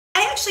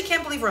actually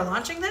can't believe we're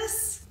launching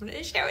this. I'm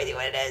gonna share with you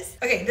what it is.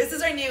 Okay, this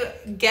is our new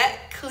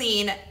Get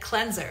Clean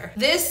Cleanser.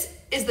 This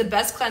is the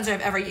best cleanser I've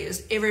ever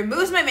used. It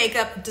removes my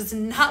makeup, does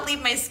not leave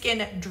my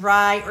skin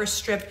dry or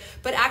stripped,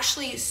 but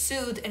actually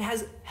soothed and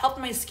has helped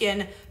my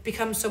skin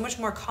become so much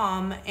more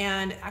calm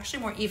and actually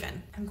more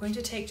even. I'm going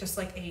to take just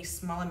like a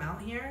small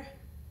amount here.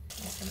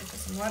 I'm just gonna put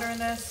some water in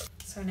this.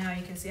 So now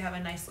you can see I have a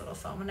nice little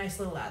foam, a nice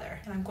little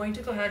lather. And I'm going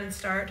to go ahead and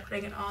start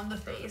putting it on the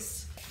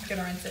face. I'm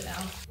gonna rinse it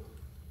now.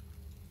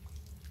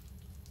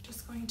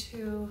 Just going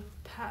to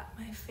pat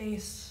my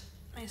face.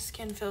 My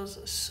skin feels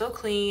so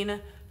clean,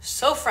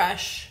 so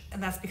fresh,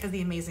 and that's because of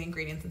the amazing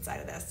ingredients inside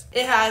of this.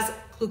 It has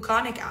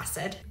gluconic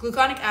acid.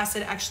 Gluconic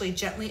acid actually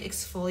gently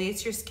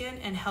exfoliates your skin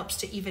and helps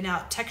to even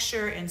out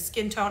texture and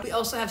skin tone. We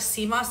also have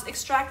sea moss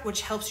extract,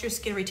 which helps your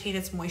skin retain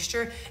its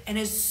moisture and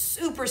is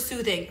super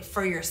soothing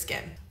for your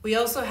skin. We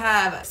also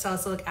have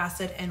salicylic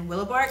acid and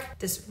willow bark.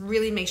 This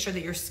really makes sure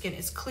that your skin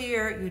is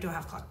clear, you don't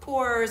have clogged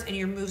pores, and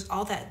it removes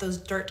all those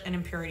dirt and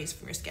impurities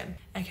from your skin.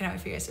 I cannot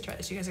wait for you guys to try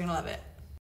this. You guys are gonna love it.